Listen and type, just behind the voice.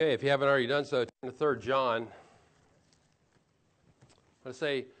Okay, if you haven't already done so, turn to 3 John. I want to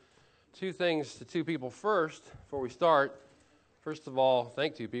say two things to two people first before we start. First of all,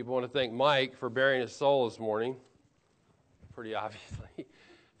 thank two people. I want to thank Mike for bearing his soul this morning, pretty obviously. In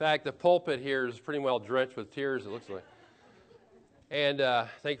fact, the pulpit here is pretty well drenched with tears, it looks like. And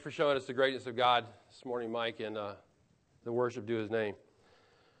thank you for showing us the greatness of God this morning, Mike, and the worship due his name.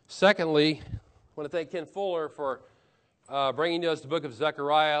 Secondly, I want to thank Ken Fuller for bringing to us the book of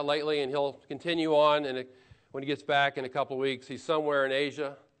Zechariah lately, and he'll continue on. And when he gets back in a couple of weeks, he's somewhere in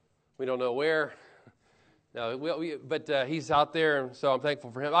Asia. We don't know where. No, but he's out there, and so I'm thankful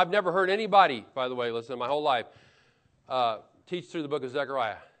for him. I've never heard anybody, by the way, listen, my whole life, teach through the book of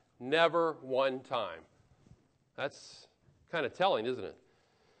Zechariah. Never one time. That's kind of telling, isn't it?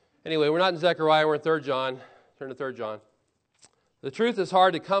 Anyway, we're not in Zechariah, we're in 3 John. Turn to 3 John. The truth is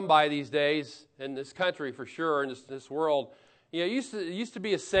hard to come by these days in this country for sure, in this world. You know, it used to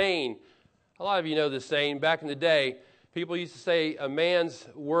be a saying. A lot of you know this saying. Back in the day, people used to say a man's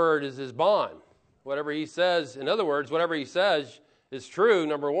word is his bond. Whatever he says, in other words, whatever he says is true,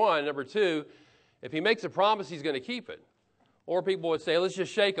 number one. Number two, if he makes a promise, he's going to keep it. Or people would say, let's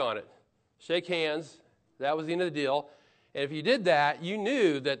just shake on it. Shake hands. That was the end of the deal. And if you did that, you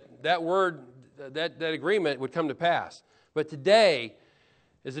knew that word, that agreement would come to pass. But today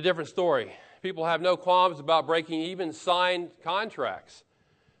is a different story. People have no qualms about breaking even signed contracts.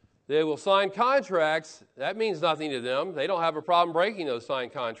 They will sign contracts. That means nothing to them. They don't have a problem breaking those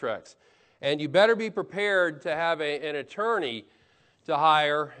signed contracts. And you better be prepared to have an attorney to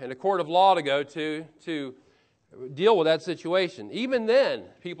hire and a court of law to go to deal with that situation. Even then,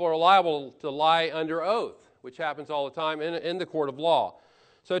 people are liable to lie under oath, which happens all the time in the court of law.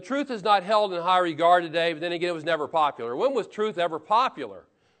 So truth is not held in high regard today, but then again, it was never popular. When was truth ever popular?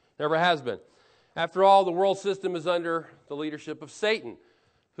 Never has been. After all, the world system is under the leadership of Satan,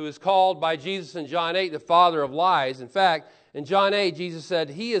 who is called by Jesus in John 8 the father of lies. In fact, in John 8, Jesus said,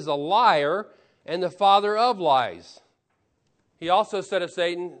 he is a liar and the father of lies. He also said of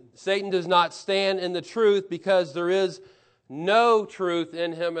Satan, Satan does not stand in the truth because there is no truth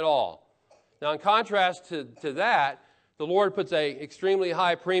in him at all. Now, in contrast to that, the Lord puts an extremely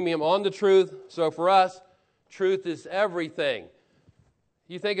high premium on the truth. So for us, truth is everything.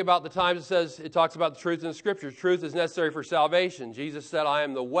 You think about the times it talks about the truth in the Scriptures. Truth is necessary for salvation. Jesus said, I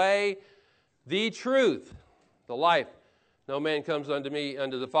am the way, the truth, the life. No man comes unto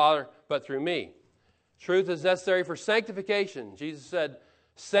the Father, but through me. Truth is necessary for sanctification. Jesus said,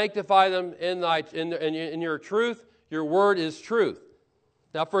 sanctify them in your truth. Your word is truth.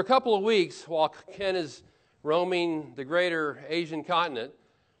 Now, for a couple of weeks, while Ken is roaming the greater Asian continent,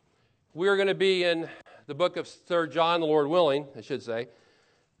 we're going to be in the book of 3 John, the Lord willing, I should say.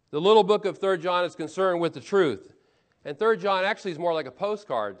 The little book of 3 John is concerned with the truth. And 3 John actually is more like a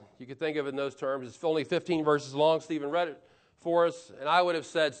postcard. You could think of it in those terms. It's only 15 verses long. Stephen read it for us. And I would have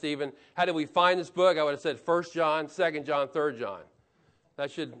said, Stephen, how did we find this book? I would have said 1 John, 2 John, 3 John. That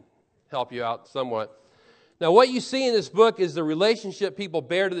should help you out somewhat. Now, what you see in this book is the relationship people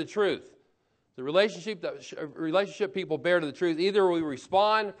bear to the truth. The relationship people bear to the truth. Either we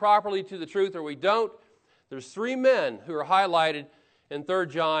respond properly to the truth or we don't. There's 3 men who are highlighted in 3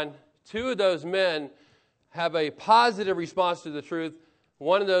 John. 2 of those men have a positive response to the truth.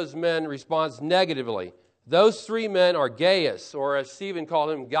 One of those men responds negatively. Those 3 men are Gaius, or as Stephen called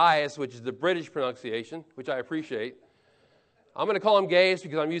him, Gaius, which is the British pronunciation, which I appreciate. I'm going to call him Gaius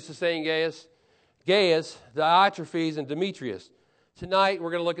because I'm used to saying Gaius. Gaius, Diotrephes, and Demetrius. Tonight, we're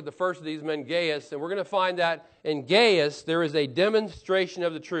going to look at the first of these men, Gaius, and we're going to find that in Gaius, there is a demonstration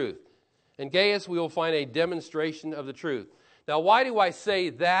of the truth. In Gaius, we will find a demonstration of the truth. Now, why do I say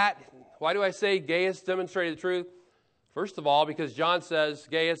that? Why do I say Gaius demonstrated the truth? First of all, because John says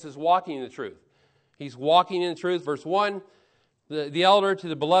Gaius is walking in the truth. He's walking in the truth. Verse 1, the elder to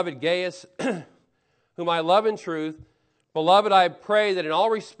the beloved Gaius, whom I love in truth. Beloved, I pray that in all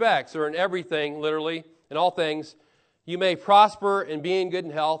respects, or in everything, literally, in all things, you may prosper and be in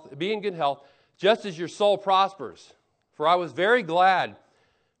good health, just as your soul prospers. For I was very glad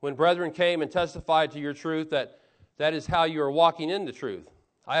when brethren came and testified to your truth that is how you are walking in the truth.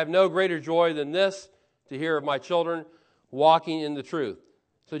 I have no greater joy than this, to hear of my children walking in the truth.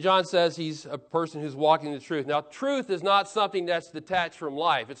 So John says he's a person who's walking in the truth. Now, truth is not something that's detached from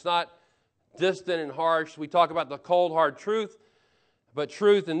life. It's not distant and harsh. We talk about the cold, hard truth, but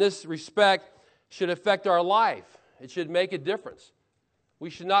truth in this respect should affect our life. It should make a difference.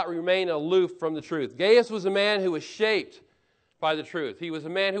 We should not remain aloof from the truth. Gaius was a man who was shaped by the truth. He was a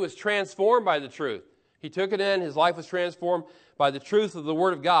man who was transformed by the truth. He took it in. His life was transformed by the truth of the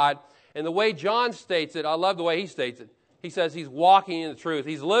Word of God. And the way John states it, I love the way he states it. he says he's walking in the truth.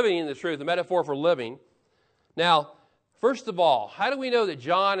 He's living in the truth, the metaphor for living. Now, first of all, how do we know that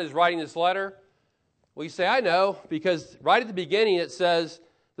John is writing this letter? Well, you say, I know, because right at the beginning it says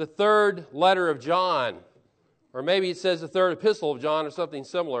the third letter of John, or maybe it says the third epistle of John or something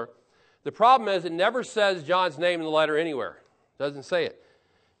similar. The problem is it never says John's name in the letter anywhere. It doesn't say it.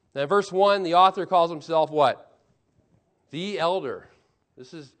 Now, in verse 1, the author calls himself what? The elder.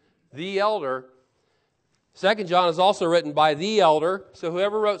 This is the elder. 2 John is also written by the elder. So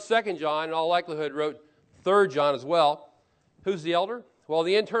whoever wrote 2 John, in all likelihood, wrote 3 John as well. Who's the elder? Well,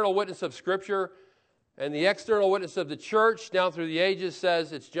 the internal witness of Scripture and the external witness of the church down through the ages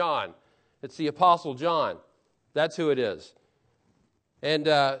says it's John. It's the Apostle John. That's who it is. And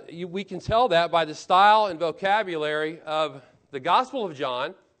we can tell that by the style and vocabulary of the Gospel of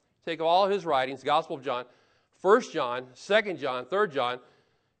John. Take all of his writings, Gospel of John, 1 John, 2 John, 3 John,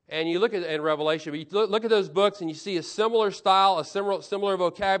 and you look at in Revelation, but you look at those books and you see a similar style, a similar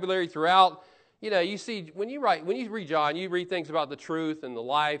vocabulary throughout. You know, you see when you read John, you read things about the truth and the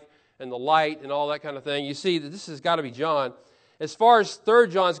life and the light and all that kind of thing. You see that this has got to be John. As far as 3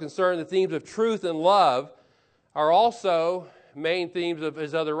 John is concerned, the themes of truth and love are also main themes of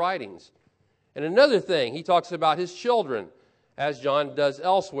his other writings. And another thing, he talks about his children, as John does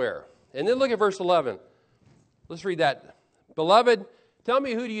elsewhere. And then look at verse 11. Let's read that. Beloved, tell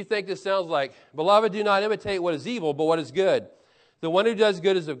me, who do you think this sounds like? Beloved, do not imitate what is evil, but what is good. The one who does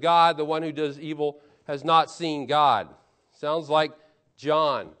good is of God. The one who does evil has not seen God. Sounds like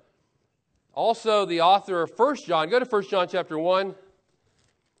John. Also, the author of 1 John, go to 1 John chapter 1.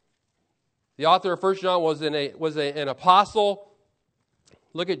 The author of 1 John was an apostle.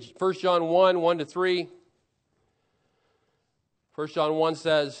 Look at 1 John 1, 1-3. 1 John 1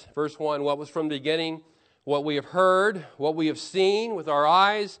 says, verse 1, what was from the beginning, what we have heard, what we have seen with our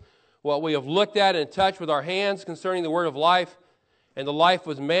eyes, what we have looked at and touched with our hands concerning the word of life. And the life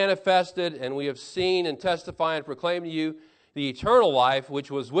was manifested, and we have seen and testified and proclaimed to you the eternal life, which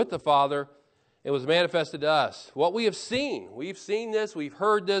was with the Father, and was manifested to us. What we have seen, we've seen this, we've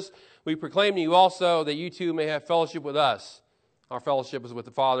heard this, we proclaim to you also that you too may have fellowship with us. Our fellowship is with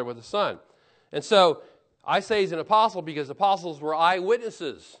the Father, with the Son. And so, I say he's an apostle because apostles were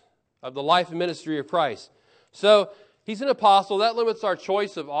eyewitnesses of the life and ministry of Christ. So, he's an apostle. That limits our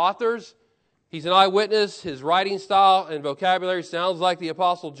choice of authors. He's an eyewitness. His writing style and vocabulary sounds like the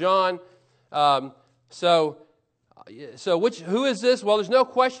Apostle John. So who is this? Well, there's no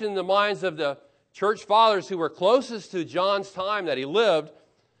question in the minds of the church fathers who were closest to John's time that he lived.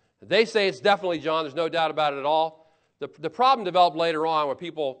 They say it's definitely John. There's no doubt about it at all. The problem developed later on where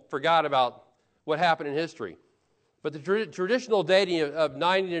people forgot about what happened in history. But the traditional dating of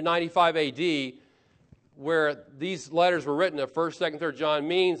 90 to 95 A.D., where these letters were written of 1st, 2nd, 3rd John,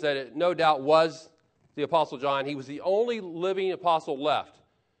 means that it no doubt was the Apostle John. He was the only living apostle left.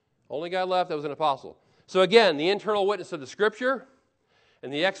 Only guy left that was an apostle. So again, the internal witness of the Scripture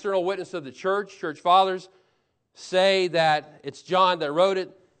and the external witness of the church fathers, say that it's John that wrote it,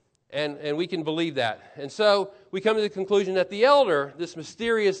 and we can believe that. And so we come to the conclusion that the elder, this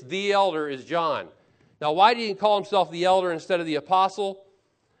mysterious the elder, is John. Now, why did he call himself the elder instead of the apostle?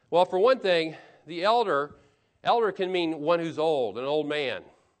 Well, for one thing, the elder can mean one who's old, an old man.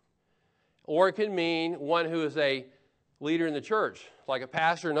 Or it can mean one who is a leader in the church, like a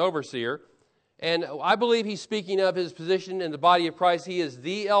pastor and overseer. And I believe he's speaking of his position in the body of Christ. He is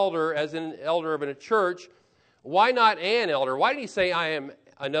the elder, as an elder of a church. Why not an elder? Why did he say, I am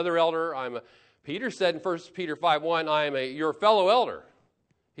another elder? Peter said in 1 Peter 5:1, I am your fellow elder.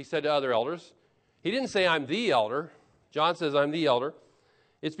 He said to other elders. He didn't say, I'm the elder. John says, I'm the elder.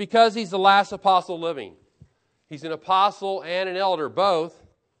 It's because he's the last apostle living. He's an apostle and an elder, both.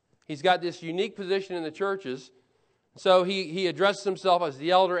 He's got this unique position in the churches. So he addresses himself as the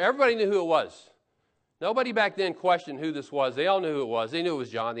elder. Everybody knew who it was. Nobody back then questioned who this was. They all knew who it was. They knew it was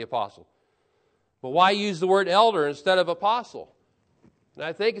John the apostle. But why use the word elder instead of apostle? And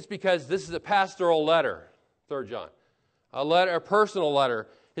I think it's because this is a pastoral letter, 3 John. A personal letter,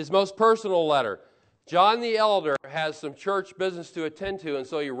 his most personal letter. John the elder has some church business to attend to, and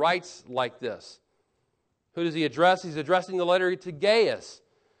so he writes like this. Who does he address? He's addressing the letter to Gaius.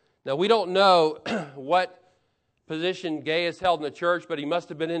 Now, we don't know what position Gaius held in the church, but he must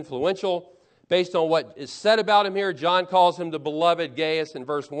have been influential. Based on what is said about him here, John calls him the beloved Gaius in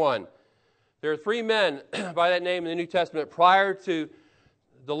verse 1. There are 3 men by that name in the New Testament prior to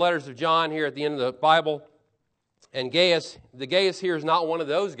the letters of John here at the end of the Bible. And the Gaius here is not one of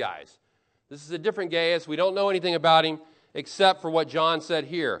those guys. This is a different Gaius. We don't know anything about him except for what John said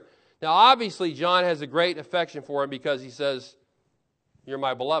here. Now, obviously, John has a great affection for him because he says, you're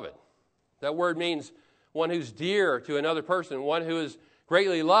my beloved. That word means one who's dear to another person, one who is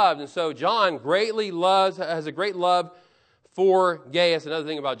greatly loved. And so John has a great love for Gaius. Another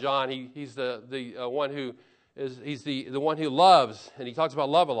thing about John, he's the one who he's the one who loves, and he talks about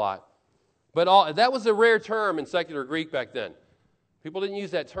love a lot. But that was a rare term in secular Greek back then. People didn't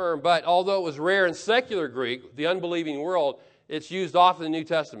use that term, but although it was rare in secular Greek, the unbelieving world, it's used often in the New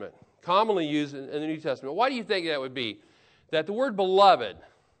Testament, commonly used in the New Testament. Why do you think that would be? That the word beloved,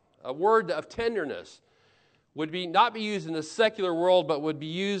 a word of tenderness, would not be used in the secular world, but would be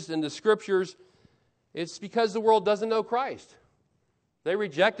used in the Scriptures. It's because the world doesn't know Christ. They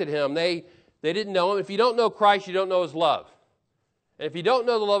rejected Him. They didn't know Him. If you don't know Christ, you don't know His love. And if you don't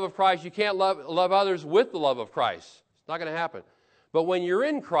know the love of Christ, you can't love others with the love of Christ. It's not going to happen. But when you're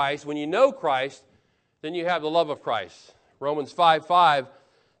in Christ, when you know Christ, then you have the love of Christ. Romans 5:5,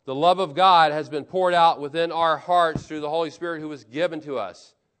 the love of God has been poured out within our hearts through the Holy Spirit who was given to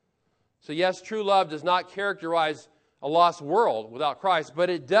us. So yes, true love does not characterize a lost world without Christ, but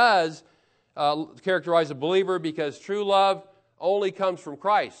it does characterize a believer, because true love only comes from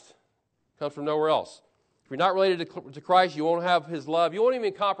Christ. It comes from nowhere else. If you're not related to Christ, you won't have His love. You won't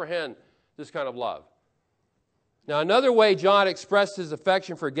even comprehend this kind of love. Now, another way John expressed his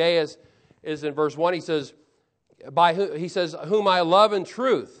affection for Gaius is in verse 1. He says, whom I love in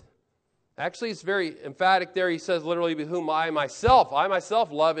truth. Actually, it's very emphatic there. He says literally, whom I myself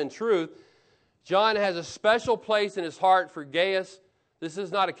love in truth. John has a special place in his heart for Gaius. This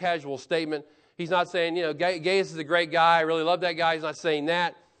is not a casual statement. He's not saying, Gaius is a great guy, I really love that guy. He's not saying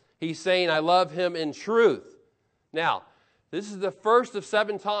that. He's saying, I love him in truth. Now, this is the first of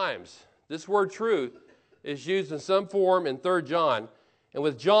 7 times this word truth is used in some form in 3 John. And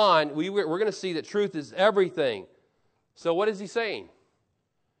with John, we're going to see that truth is everything. So what is he saying?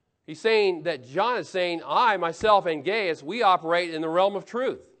 He's saying that John is saying, I, myself, and Gaius, we operate in the realm of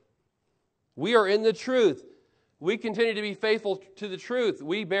truth. We are in the truth. We continue to be faithful to the truth.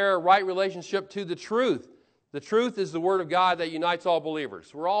 We bear a right relationship to the truth. The truth is the Word of God that unites all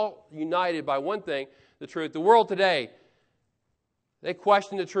believers. We're all united by one thing, the truth. The world today, they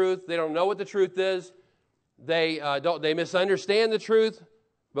question the truth. They don't know what the truth is. They misunderstand the truth.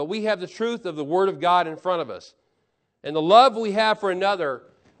 But we have the truth of the Word of God in front of us. And the love we have for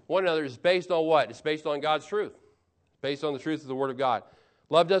one another is based on what? It's based on God's truth. It's based on the truth of the Word of God.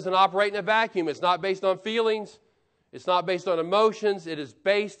 Love doesn't operate in a vacuum. It's not based on feelings. It's not based on emotions. It is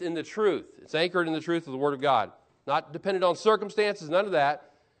based in the truth. It's anchored in the truth of the Word of God. Not dependent on circumstances, none of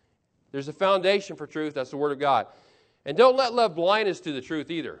that. There's a foundation for truth. That's the Word of God. And don't let love blind us to the truth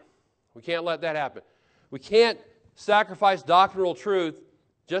either. We can't let that happen. We can't sacrifice doctrinal truth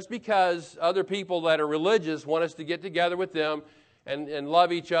just because other people that are religious want us to get together with them and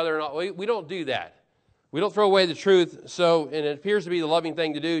love each other. We don't do that. We don't throw away the truth. And it appears to be the loving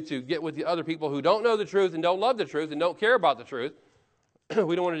thing to do to get with the other people who don't know the truth and don't love the truth and don't care about the truth.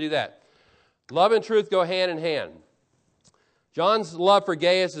 We don't want to do that. Love and truth go hand in hand. John's love for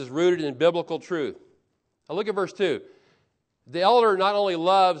Gaius is rooted in biblical truth. Now look at verse 2. The elder not only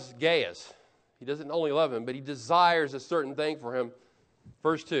loves Gaius, he doesn't only love him, but he desires a certain thing for him.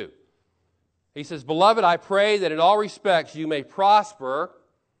 Verse 2. He says, Beloved, I pray that in all respects you may prosper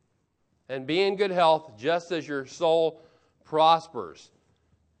and be in good health, just as your soul prospers.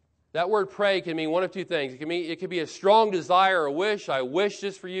 That word pray can mean one of two things. It can be a strong desire, a wish. I wish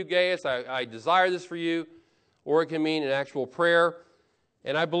this for you, Gaius. I desire this for you. Or it can mean an actual prayer.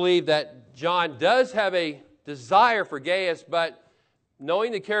 And I believe that John does have a desire for Gaius, but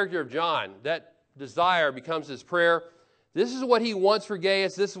knowing the character of John, that desire becomes his prayer. This is what he wants for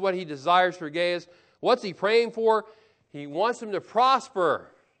Gaius. This is what he desires for Gaius. What's he praying for? He wants him to prosper.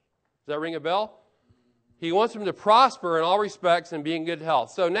 Does that ring a bell? He wants him to prosper in all respects and be in good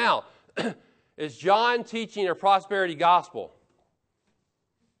health. So now, is John teaching a prosperity gospel?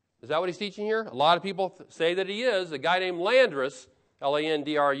 Is that what he's teaching here? A lot of people say that he is. A guy named Landrus,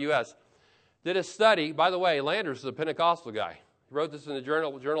 Landrus, did a study. By the way, Landrus is a Pentecostal guy. He wrote this in the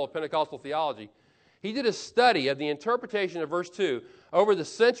Journal of Pentecostal Theology. He did a study of the interpretation of verse 2 over the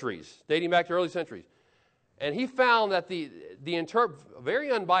centuries, dating back to early centuries. And he found that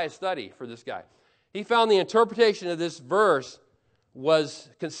very unbiased study for this guy. He found the interpretation of this verse was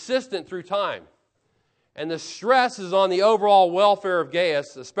consistent through time. And the stress is on the overall welfare of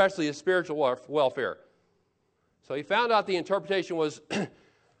Gaius, especially his spiritual welfare. So he found out the interpretation was,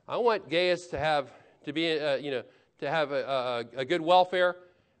 I want Gaius to have a good welfare,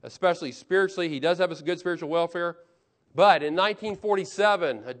 especially spiritually. He does have a good spiritual welfare. But in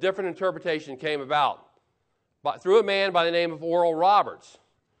 1947, a different interpretation came about through a man by the name of Oral Roberts.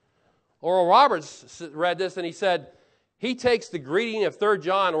 Oral Roberts read this and he said, he takes the greeting of 3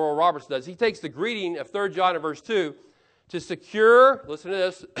 John, Oral Roberts does, he takes the greeting of 3 John in verse 2 to secure, listen to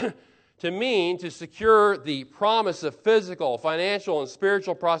this, to secure the promise of physical, financial, and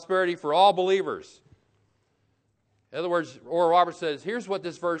spiritual prosperity for all believers. In other words, Oral Roberts says, here's what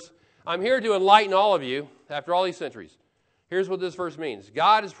this verse, I'm here to enlighten all of you after all these centuries. Here's what this verse means.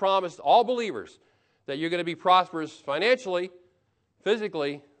 God has promised all believers that you're going to be prosperous financially,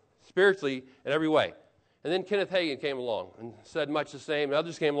 physically, spiritually, in every way. And then Kenneth Hagin came along and said much the same, and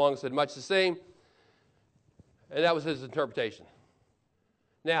others came along and said much the same, and that was his interpretation.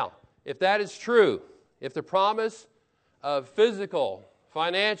 Now, if that is true, if the promise of physical,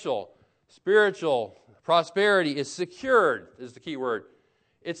 financial, spiritual prosperity is secured, is the key word.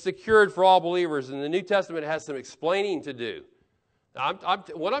 It's secured for all believers, and the New Testament has some explaining to do. Now,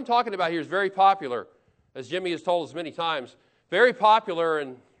 what I'm talking about here is very popular, as Jimmy has told us many times, very popular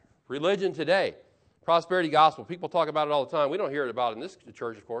in religion today. Prosperity gospel. People talk about it all the time. We don't hear it about it in this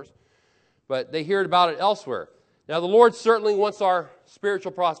church, of course, but they hear about it elsewhere. Now, the Lord certainly wants our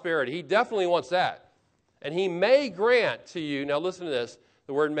spiritual prosperity. He definitely wants that. And He may grant to you, now listen to this,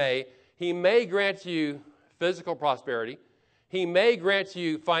 the word may, He may grant to you physical prosperity. He may grant to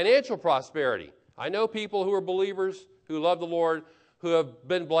you financial prosperity. I know people who are believers, who love the Lord, who have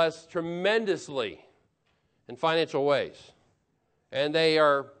been blessed tremendously in financial ways. And they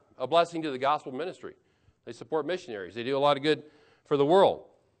are a blessing to the gospel ministry. They support missionaries. They do a lot of good for the world.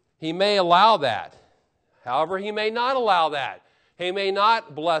 He may allow that. However, He may not allow that. He may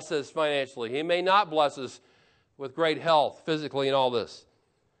not bless us financially. He may not bless us with great health physically and all this.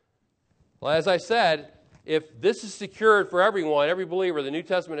 Well, as I said, if this is secured for everyone, every believer, the New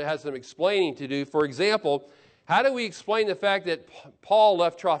Testament has some explaining to do. For example, how do we explain the fact that Paul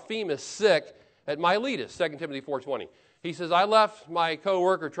left Trophimus sick at Miletus, 2 Timothy 4:20? He says, I left my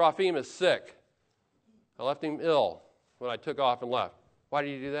co-worker Trophimus sick. I left him ill when I took off and left. Why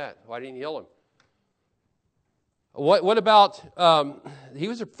did he do that? Why didn't he heal him? What about, he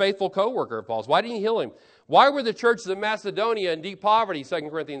was a faithful co-worker of Paul's. Why didn't he heal him? Why were the churches of Macedonia in deep poverty, 2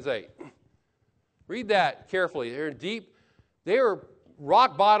 Corinthians 8? Read that carefully. They were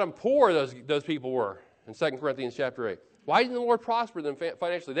rock bottom poor, those people were, in 2 Corinthians chapter 8. Why didn't the Lord prosper them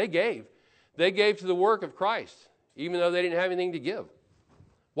financially? They gave. They gave to the work of Christ, even though they didn't have anything to give.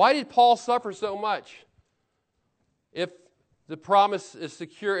 Why did Paul suffer so much? If the promise is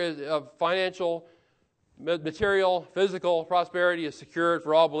secure of financial, material, physical prosperity is secured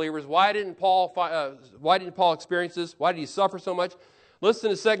for all believers, why didn't Paul experience this? Why did he suffer so much?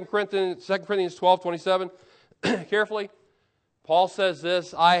 Listen to 2 Corinthians 12:27 carefully. Paul says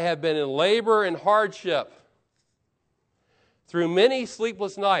this, I have been in labor and hardship through many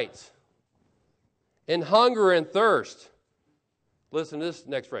sleepless nights, in hunger and thirst. Listen to this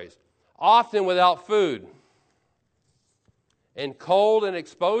next phrase. Often without food, in cold and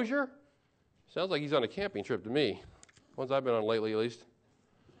exposure. Sounds like he's on a camping trip to me. Ones I've been on lately, at least.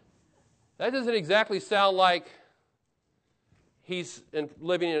 That doesn't exactly sound like he's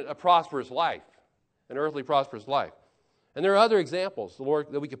living a prosperous life, an earthly prosperous life. And there are other examples the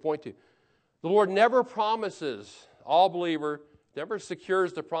Lord that we could point to. The Lord never promises all believer, never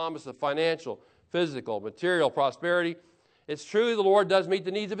secures the promise of financial, physical, material prosperity. It's true the Lord does meet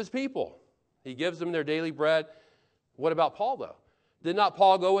the needs of His people. He gives them their daily bread. What about Paul, though? Did not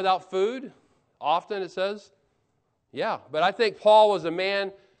Paul go without food? Often, it says. Yeah, but I think Paul was a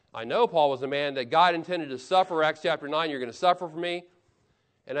man, I know Paul was a man that God intended to suffer. Acts chapter 9, you're going to suffer for me.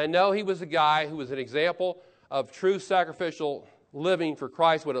 And I know he was a guy who was an example of true sacrificial living for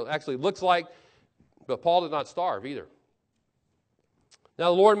Christ, what it actually looks like. But Paul did not starve either. Now,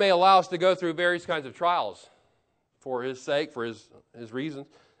 the Lord may allow us to go through various kinds of trials for His sake, for His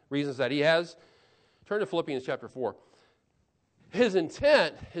reasons that He has. Turn to Philippians chapter 4. His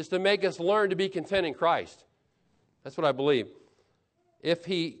intent is to make us learn to be content in Christ. That's what I believe. If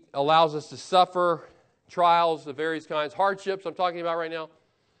He allows us to suffer trials of various kinds, hardships I'm talking about right now,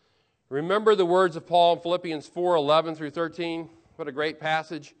 remember the words of Paul in Philippians 4:11 through 13. What a great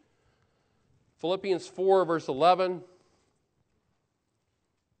passage. Philippians 4, verse 11.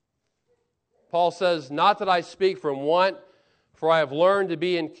 Paul says, not that I speak from want, for I have learned to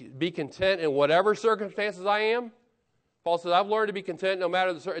be content in whatever circumstances I am. Paul says, I've learned to be content no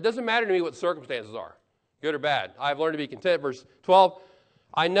matter the it doesn't matter to me what the circumstances are, good or bad. I've learned to be content. Verse 12,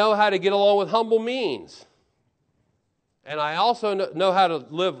 I know how to get along with humble means. And I also know how to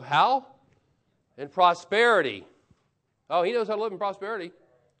live how? In prosperity. Oh, he knows how to live in prosperity.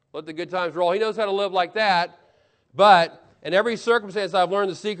 Let the good times roll. He knows how to live like that. But in every circumstance, I've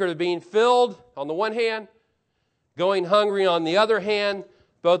learned the secret of being filled on the one hand, going hungry on the other hand,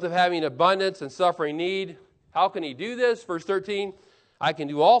 both of having abundance and suffering need. How can he do this? Verse 13, I can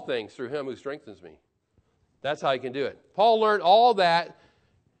do all things through him who strengthens me. That's how he can do it. Paul learned all that.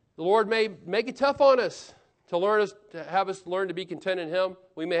 The Lord may make it tough on us to have us learn to be content in him.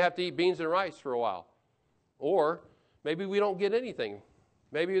 We may have to eat beans and rice for a while. Or maybe we don't get anything.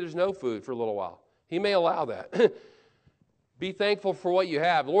 Maybe there's no food for a little while. He may allow that. Be thankful for what you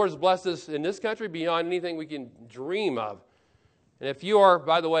have. The Lord has blessed us in this country beyond anything we can dream of. And if you are,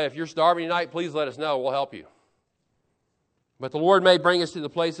 by the way, if you're starving tonight, please let us know. We'll help you. But the Lord may bring us to the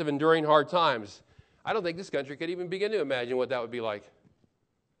place of enduring hard times. I don't think this country could even begin to imagine what that would be like.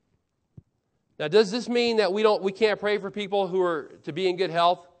 Now, does this mean that we can't pray for people who are to be in good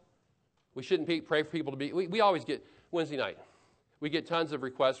health? We shouldn't pray for people to be. We always get, Wednesday night, we get tons of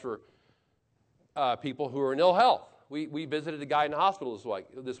requests for people who are in ill health. We visited a guy in the hospital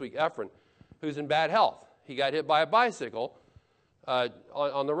this week, Efren, who's in bad health. He got hit by a bicycle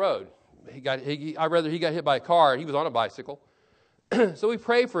on the road. He got hit by a car, and he was on a bicycle. So we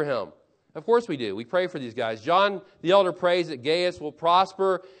pray for him. Of course we do. We pray for these guys. John the elder prays that Gaius will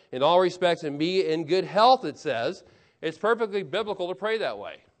prosper in all respects and be in good health, it says. It's perfectly biblical to pray that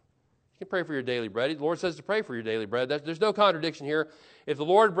way. You can pray for your daily bread. The Lord says to pray for your daily bread. There's no contradiction here. If the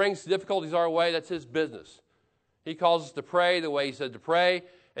Lord brings difficulties our way, that's his business. He calls us to pray the way he said to pray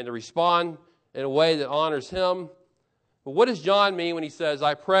and to respond in a way that honors him. But what does John mean when he says,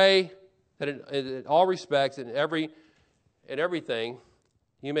 I pray that in all respects and everything,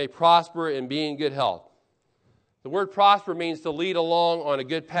 you may prosper and be in good health? The word prosper means to lead along on a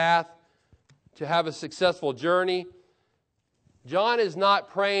good path, to have a successful journey. John is not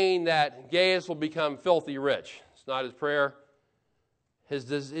praying that Gaius will become filthy rich. It's not his prayer. His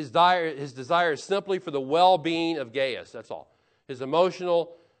desire is simply for the well-being of Gaius, that's all. His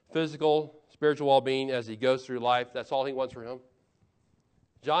emotional, physical, spiritual well-being as he goes through life, that's all he wants for him.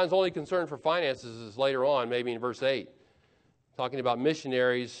 John's only concern for finances is later on, maybe in verse 8. Talking about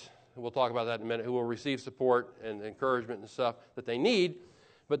missionaries, we'll talk about that in a minute, who will receive support and encouragement and stuff that they need.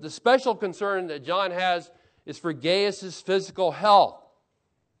 But the special concern that John has is for Gaius' physical health.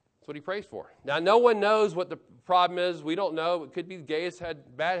 That's what he prays for. Now, no one knows what the problem is. We don't know. It could be Gaius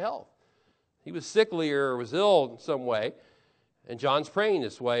had bad health. He was sickly or was ill in some way. And John's praying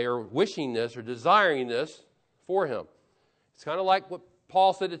this way or wishing this or desiring this for him. It's kind of like what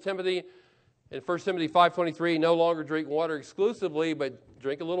Paul said to Timothy in 1 Timothy 5:23, no longer drink water exclusively, but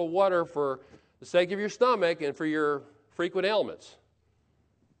drink a little water for the sake of your stomach and for your frequent ailments.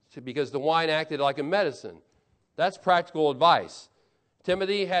 Because the wine acted like a medicine. That's practical advice.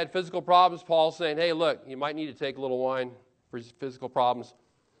 Timothy had physical problems. Paul's saying, hey, look, you might need to take a little wine for his physical problems.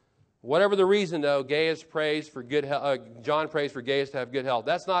 Whatever the reason, though, John prays for Gaius to have good health.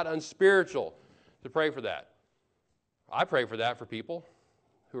 That's not unspiritual to pray for that. I pray for that for people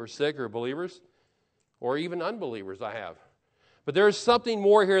who are sick or believers or even unbelievers I have. But there is something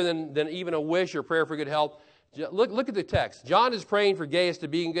more here than even a wish or prayer for good health. Look at the text. John is praying for Gaius to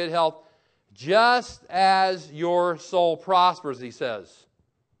be in good health just as your soul prospers, he says.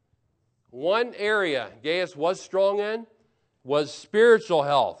 One area Gaius was strong in was spiritual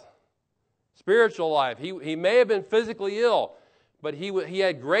health, spiritual life. He may have been physically ill, but he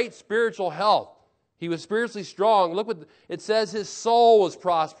had great spiritual health. He was spiritually strong. Look what it says, his soul was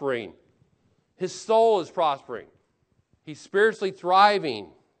prospering. His soul is prospering. He's spiritually thriving.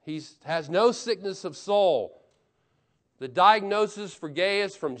 He has no sickness of soul. The diagnosis for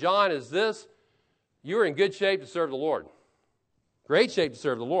Gaius from John is this: you're in good shape to serve the Lord. Great shape to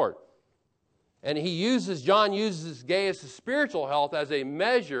serve the Lord. And John uses Gaius' spiritual health as a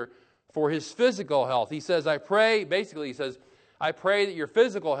measure for his physical health. He says, I pray that your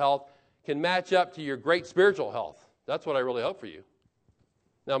physical health can match up to your great spiritual health. That's what I really hope for you.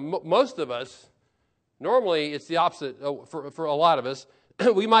 Now, most of us, normally it's the opposite for a lot of us.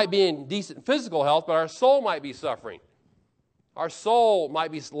 We might be in decent physical health, but our soul might be suffering. Our soul might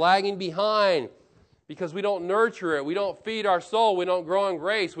be lagging behind because we don't nurture it. We don't feed our soul. We don't grow in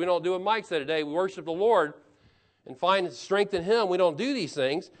grace. We don't do what Mike said today. We worship the Lord and find strength in Him. We don't do these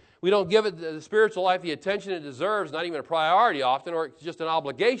things. We don't give it the spiritual life the attention it deserves, not even a priority often, or just an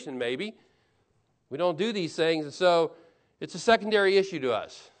obligation maybe. We don't do these things, and so it's a secondary issue to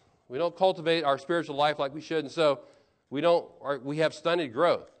us. We don't cultivate our spiritual life like we should, and so we have stunted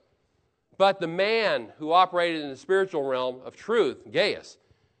growth. But the man who operated in the spiritual realm of truth, Gaius,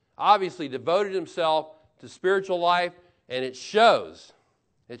 obviously devoted himself to spiritual life, and it shows.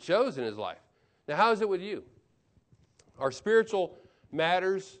 It shows in his life. Now, how is it with you? Our spiritual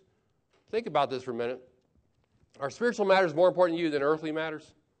matters. Think about this for a minute. Are spiritual matters more important to you than earthly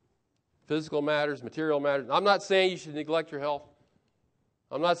matters? Physical matters, material matters. I'm not saying you should neglect your health.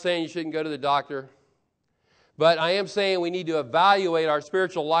 I'm not saying you shouldn't go to the doctor. But I am saying we need to evaluate our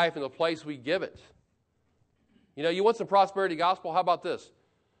spiritual life in the place we give it. You know, you want some prosperity gospel? How about this?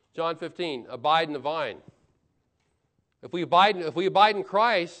 John 15, abide in the vine. If we abide in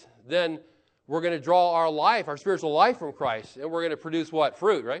Christ, then we're going to draw our life, our spiritual life from Christ, and we're going to produce what?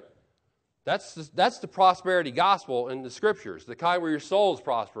 Fruit, right? That's the prosperity gospel in the Scriptures, the kind where your soul is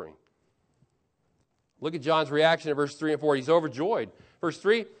prospering. Look at John's reaction in verse 3 and 4. He's overjoyed. Verse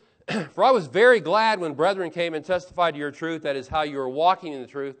 3, for I was very glad when brethren came and testified to your truth, that is how you are walking in the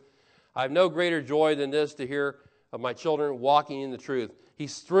truth. I have no greater joy than this, to hear of my children walking in the truth.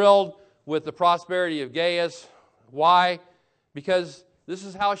 He's thrilled with the prosperity of Gaius. Why? Because this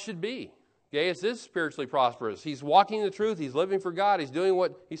is how it should be. Gaius is spiritually prosperous. He's walking in the truth. He's living for God. He's doing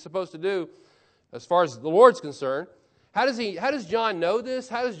what he's supposed to do as far as the Lord's concerned. How does John know this?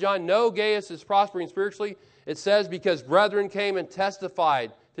 How does John know Gaius is prospering spiritually? It says because brethren came and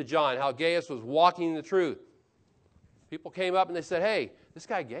testified to John how Gaius was walking in the truth. People came up and they said, hey, this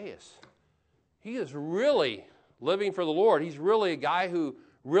guy Gaius, he is really living for the Lord. He's really a guy who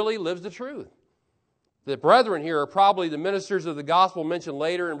really lives the truth. The brethren here are probably the ministers of the gospel mentioned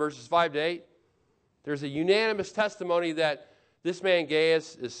later in verses 5 to 8. There's a unanimous testimony that this man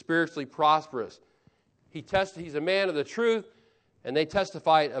Gaius is spiritually prosperous. He's a man of the truth, and they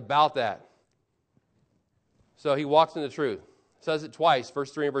testified about that. So he walks in the truth. It says it twice,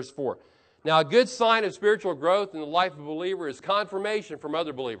 verse 3 and verse 4. Now, a good sign of spiritual growth in the life of a believer is confirmation from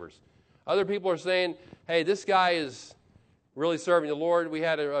other believers. Other people are saying, hey, this guy is really serving the Lord. We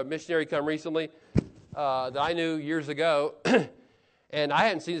had a missionary come recently that I knew years ago, and I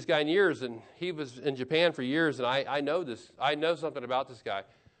hadn't seen this guy in years, and he was in Japan for years, and I know this. I know something about this guy.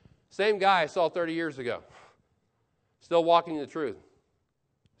 Same guy I saw 30 years ago. Still walking in the truth.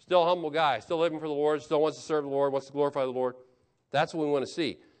 Still a humble guy. Still living for the Lord. Still wants to serve the Lord. Wants to glorify the Lord. That's what we want to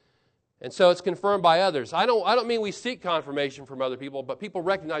see. And so it's confirmed by others. I don't mean we seek confirmation from other people, but people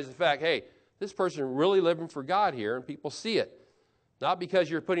recognize the fact, hey, this person really living for God here, and people see it. Not because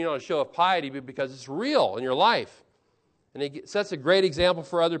you're putting on a show of piety, but because it's real in your life. And it sets a great example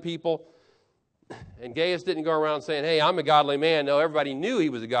for other people. And Gaius didn't go around saying, hey, I'm a godly man. No, everybody knew he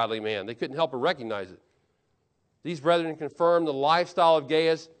was a godly man. They couldn't help but recognize it. These brethren confirmed the lifestyle of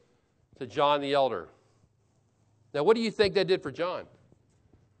Gaius to John the elder. Now, what do you think that did for John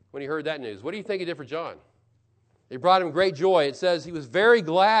when he heard that news? What do you think it did for John? It brought him great joy. It says he was very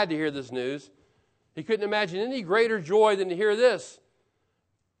glad to hear this news. He couldn't imagine any greater joy than to hear this.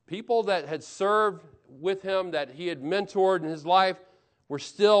 People that had served with him, that he had mentored in his life, were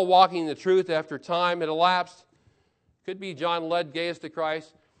still walking in the truth after time had elapsed. Could be John led Gaius to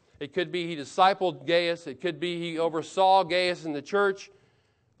Christ. It could be he discipled Gaius. It could be he oversaw Gaius in the church.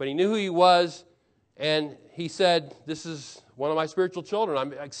 But he knew who he was, and he said, this is one of my spiritual children.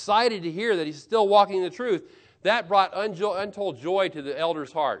 I'm excited to hear that he's still walking in the truth. That brought untold joy to the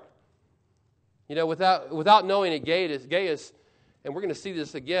elder's heart. You know, without knowing it, Gaius, and we're going to see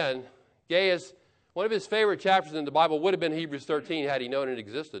this again, Gaius, one of his favorite chapters in the Bible would have been Hebrews 13 had he known it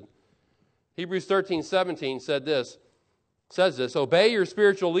existed. Hebrews 13:17 says this, obey your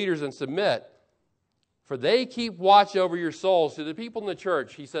spiritual leaders and submit, for they keep watch over your souls. To the people in the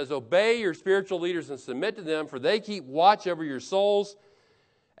church, he says, obey your spiritual leaders and submit to them, for they keep watch over your souls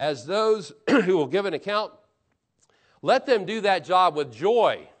as those who will give an account. Let them do that job with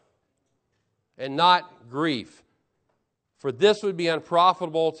joy and not grief, for this would be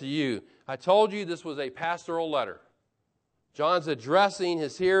unprofitable to you. I told you this was a pastoral letter. John's addressing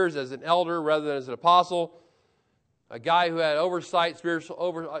his hearers as an elder rather than as an apostle. A guy who had spiritual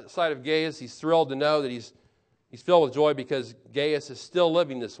oversight of Gaius. He's thrilled to know that he's filled with joy because Gaius is still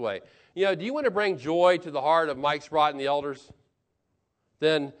living this way. You know, do you want to bring joy to the heart of Mike Sprott and the elders?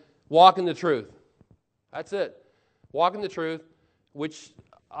 Then walk in the truth. That's it. Walk in the truth, which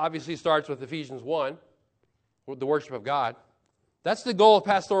obviously starts with Ephesians 1, with the worship of God. That's the goal of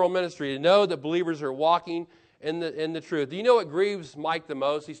pastoral ministry, to know that believers are walking in the truth. Do you know what grieves Mike the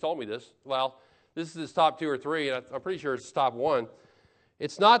most? He's told me this. Well, this is his top 2 or 3, and I'm pretty sure it's his top 1.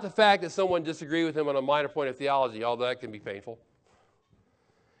 It's not the fact that someone disagreed with him on a minor point of theology, although that can be painful.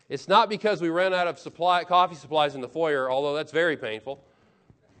 It's not because we ran out of coffee supplies in the foyer, although that's very painful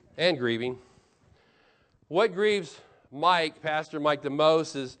and grieving. What grieves Mike, Pastor Mike, the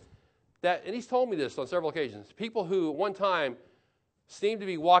most is that, and he's told me this on several occasions, people who at one time seem to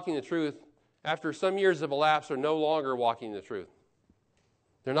be walking the truth, after some years have elapsed, are no longer walking the truth.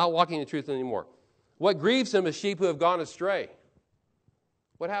 They're not walking the truth anymore. What grieves him is sheep who have gone astray.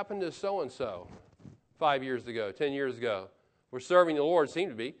 What happened to so-and-so 5 years ago, 10 years ago? We're serving the Lord, seem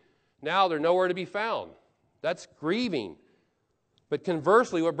to be. Now they're nowhere to be found. That's grieving. But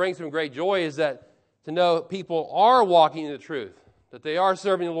conversely, what brings him great joy is that to know people are walking in the truth, that they are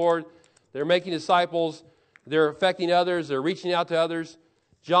serving the Lord, they're making disciples, they're affecting others, they're reaching out to others.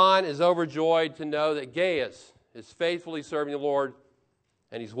 John is overjoyed to know that Gaius is faithfully serving the Lord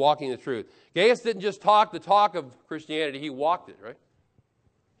and he's walking the truth. Gaius didn't just talk the talk of Christianity, he walked it, right?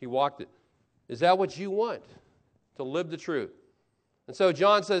 He walked it. Is that what you want? To live the truth. And so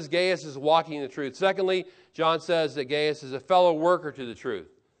John says Gaius is walking in the truth. Secondly, John says that Gaius is a fellow worker to the truth.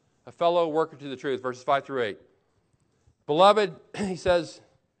 A fellow worker to the truth, verses 5 through 8. Beloved,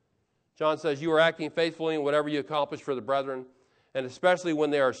 John says, you are acting faithfully in whatever you accomplish for the brethren, and especially when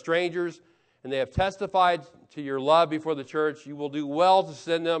they are strangers, and they have testified to your love before the church, you will do well to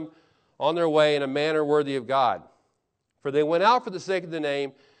send them on their way in a manner worthy of God. For they went out for the sake of the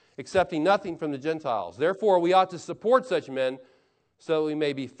name, accepting nothing from the Gentiles. Therefore, we ought to support such men, so that we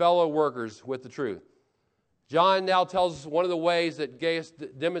may be fellow workers with the truth. John now tells us one of the ways that Gaius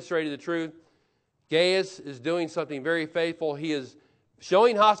demonstrated the truth. Gaius is doing something very faithful. He is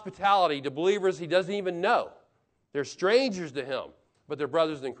showing hospitality to believers he doesn't even know. They're strangers to him, but they're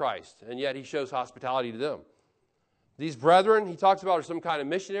brothers in Christ, and yet he shows hospitality to them. These brethren, he talks about, are some kind of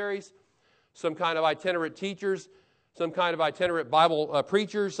missionaries, some kind of itinerant teachers, some kind of itinerant Bible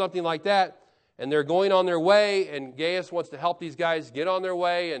preachers, something like that. And they're going on their way, and Gaius wants to help these guys get on their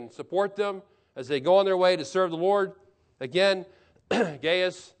way and support them as they go on their way to serve the Lord. Again,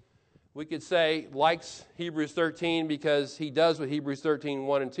 Gaius, we could say, likes Hebrews 13 because he does what Hebrews 13,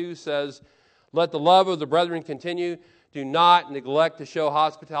 1 and 2 says. Let the love of the brethren continue. Do not neglect to show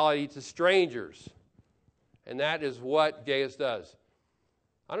hospitality to strangers. And that is what Gaius does.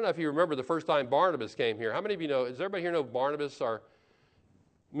 I don't know if you remember the first time Barnabas came here. How many of you know, does everybody here know Barnabas, our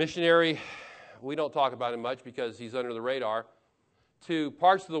missionary? We don't talk about him much because he's under the radar. To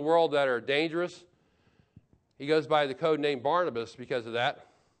parts of the world that are dangerous, he goes by the code name Barnabas because of that.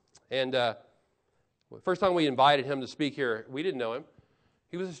 And first time we invited him to speak here, we didn't know him.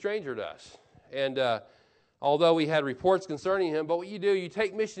 He was a stranger to us. And although we had reports concerning him, but what you do, you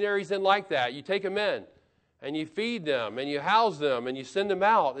take missionaries in like that. You take them in, and you feed them, and you house them, and you send them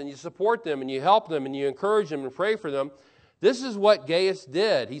out, and you support them, and you help them, and you encourage them and pray for them. This is what Gaius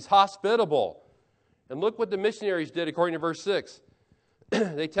did. He's hospitable. And look what the missionaries did according to verse 6.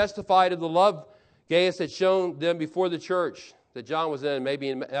 They testified of the love Gaius had shown them before the church that John was in, maybe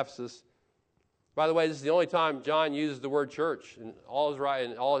in Ephesus. By the way, this is the only time John uses the word church in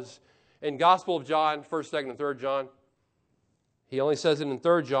Gospel of John, 1st, 2nd, and 3rd John. He only says it in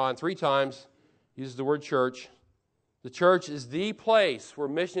 3rd John 3 times, uses the word church. The church is the place where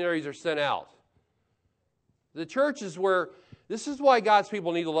missionaries are sent out. The church is where, this is why God's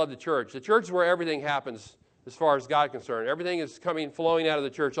people need to love the church. The church is where everything happens as far as God is concerned. Everything is flowing out of the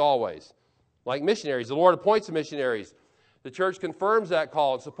church always. Like missionaries, the Lord appoints the missionaries. The church confirms that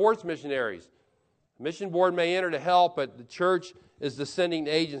call and supports missionaries. The mission board may enter to help, but the church is the sending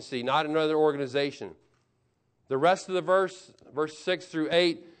agency, not another organization. The rest of the verse 6 through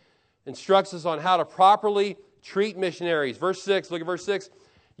 8, instructs us on how to properly treat missionaries. Verse 6, look at verse 6.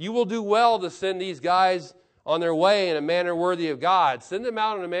 You will do well to send these guys on their way in a manner worthy of God. Send them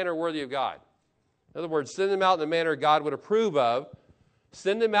out in a manner worthy of God. In other words, send them out in a manner God would approve of.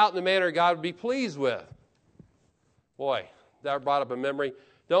 Send them out in a manner God would be pleased with. Boy, that brought up a memory.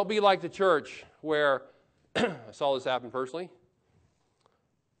 Don't be like the church where, I saw this happen personally,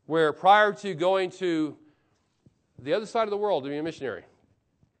 where prior to going to the other side of the world to be a missionary,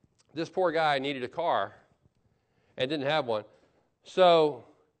 this poor guy needed a car and didn't have one. So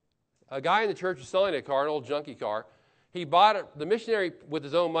a guy in the church was selling a car, an old junky car. He bought it. The missionary, with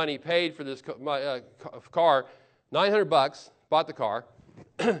his own money, paid for this car, $900, bought the car.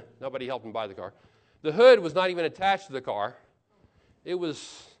 Nobody helped him buy the car. The hood was not even attached to the car. It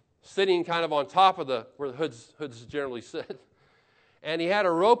was sitting kind of on top of where the hoods generally sit. And he had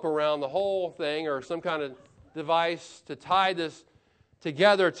a rope around the whole thing or some kind of device to tie this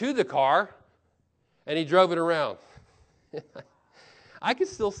together to the car, and he drove it around. I could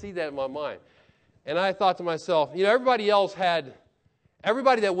still see that in my mind. And I thought to myself, everybody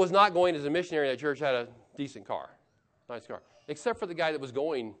that was not going as a missionary in that church had a decent car, nice car, except for the guy that was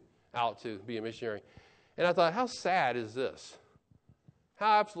going out to be a missionary. And I thought, how sad is this?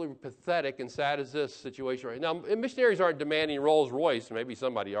 How absolutely pathetic and sad is this situation right now? Missionaries aren't demanding Rolls Royce. Maybe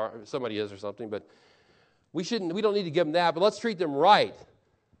somebody is or something, but we don't need to give them that, but let's treat them right.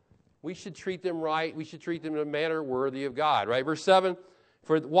 We should treat them right. We should treat them in a manner worthy of God, right? Verse 7,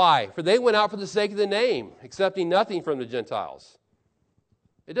 why? For they went out for the sake of the name, accepting nothing from the Gentiles.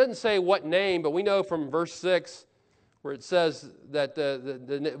 It doesn't say what name, but we know from verse 6, where it says that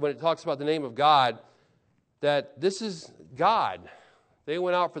when it talks about the name of God, that this is God. They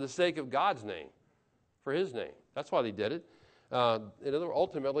went out for the sake of God's name. for His name. That's why they did it.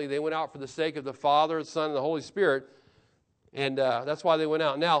 Ultimately, they went out for the sake of the Father, the Son, and the Holy Spirit, and that's why they went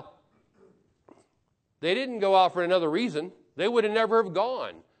out. Now, they didn't go out for another reason. They would have never have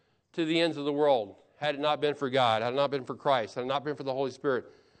gone to the ends of the world had it not been for God, had it not been for Christ, had it not been for the Holy Spirit.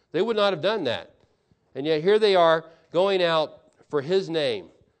 They would not have done that. And yet here they are going out for His name.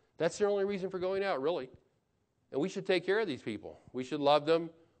 That's their only reason for going out, really. And we should take care of these people. We should love them,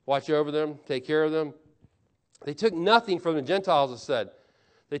 watch over them, take care of them. They took nothing from the Gentiles, it said.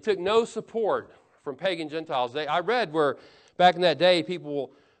 They took no support from pagan Gentiles. I read where back in that day,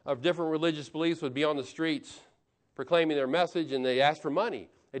 people of different religious beliefs would be on the streets proclaiming their message, and they asked for money.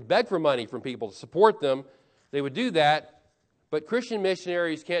 They'd beg for money from people to support them. They would do that, but Christian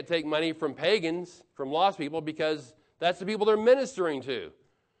missionaries can't take money from pagans, from lost people, because that's the people they're ministering to.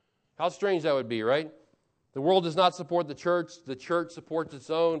 How strange that would be, right? The world does not support the church supports its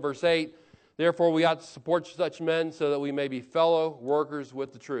own. Verse 8, therefore we ought to support such men so that we may be fellow workers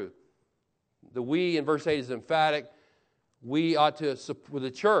with the truth. The we in verse 8 is emphatic. We ought to, with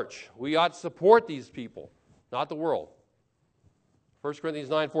the church, we ought to support these people, not the world. 1 Corinthians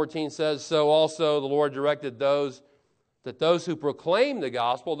 9:14 says, so also the Lord directed those who proclaim the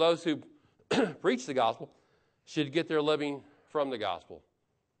gospel, those who preach the gospel, should get their living from the gospel.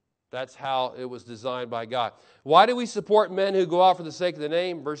 That's how it was designed by God. Why do we support men who go out for the sake of the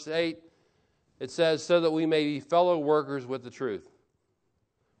name? Verse 8, it says, so that we may be fellow workers with the truth.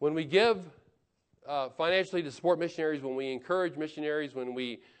 When we give financially to support missionaries, when we encourage missionaries, when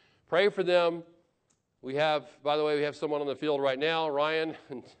we pray for them, we have someone on the field right now, Ryan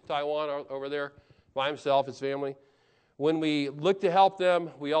in Taiwan over there by himself, his family. When we look to help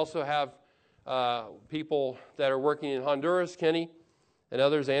them, we also have people that are working in Honduras, Kenny, and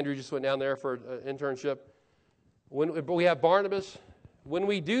others. Andrew just went down there for an internship. But we have Barnabas. When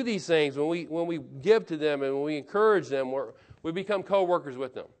we do these things, when we give to them and when we encourage them, we become co-workers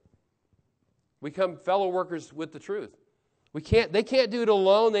with them. We become fellow workers with the truth. They can't do it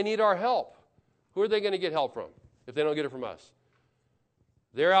alone. They need our help. Who are they going to get help from if they don't get it from us?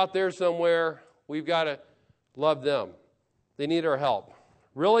 They're out there somewhere. We've got to love them. They need our help.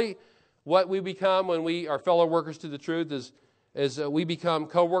 Really, what we become when we are fellow workers to the truth is we become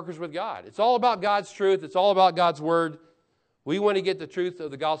co-workers with God. It's all about God's truth. It's all about God's word. We want to get the truth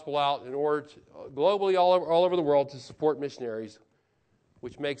of the gospel out in order to, globally all over the world, to support missionaries,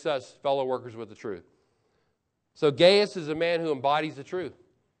 which makes us fellow workers with the truth. So Gaius is a man who embodies the truth.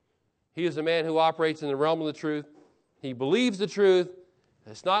 He is a man who operates in the realm of the truth. He believes the truth.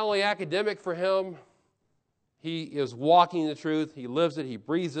 It's not only academic for him. He is walking the truth. He lives it. He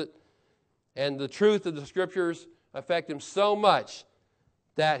breathes it. And the truth of the Scriptures affect him so much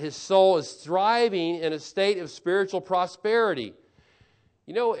that his soul is thriving in a state of spiritual prosperity.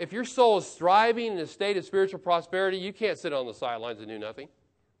 You know, if your soul is thriving in a state of spiritual prosperity, you can't sit on the sidelines and do nothing.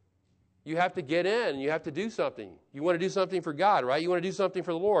 You have to get in and you have to do something. You want to do something for God, right? You want to do something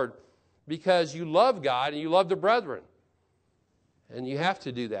for the Lord because you love God and you love the brethren. And you have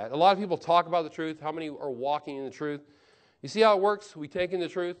to do that. A lot of people talk about the truth. How many are walking in the truth? You see how it works? We take in the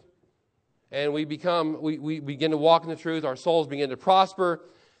truth and we begin to walk in the truth. Our souls begin to prosper.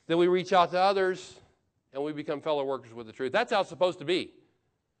 Then we reach out to others and we become fellow workers with the truth. That's how it's supposed to be.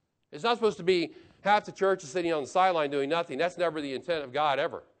 It's not supposed to be half the church is sitting on the sideline doing nothing. That's never the intent of God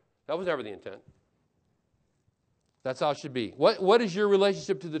ever. That was never the intent. That's how it should be. What is your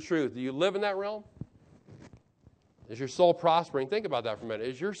relationship to the truth? Do you live in that realm? Is your soul prospering? Think about that for a minute.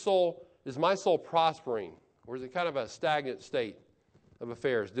 Is my soul prospering? Or is it kind of a stagnant state of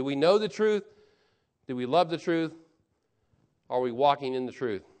affairs? Do we know the truth? Do we love the truth? Are we walking in the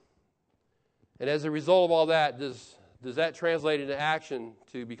truth? And as a result of all that, does that translate into action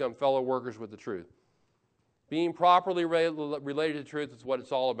to become fellow workers with the truth? Being properly related to truth is what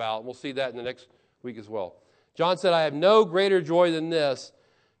it's all about. We'll see that in the next week as well. John said, I have no greater joy than this,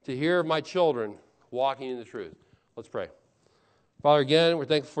 to hear of my children walking in the truth. Let's pray. Father, again, we're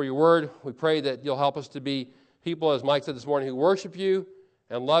thankful for your word. We pray that you'll help us to be people, as Mike said this morning, who worship you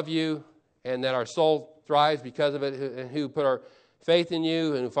and love you, and that our soul thrives because of it, and who put our faith in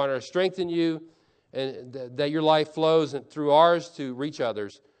you and who find our strength in you, and that your life flows through ours to reach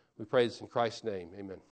others. We pray this in Christ's name. Amen.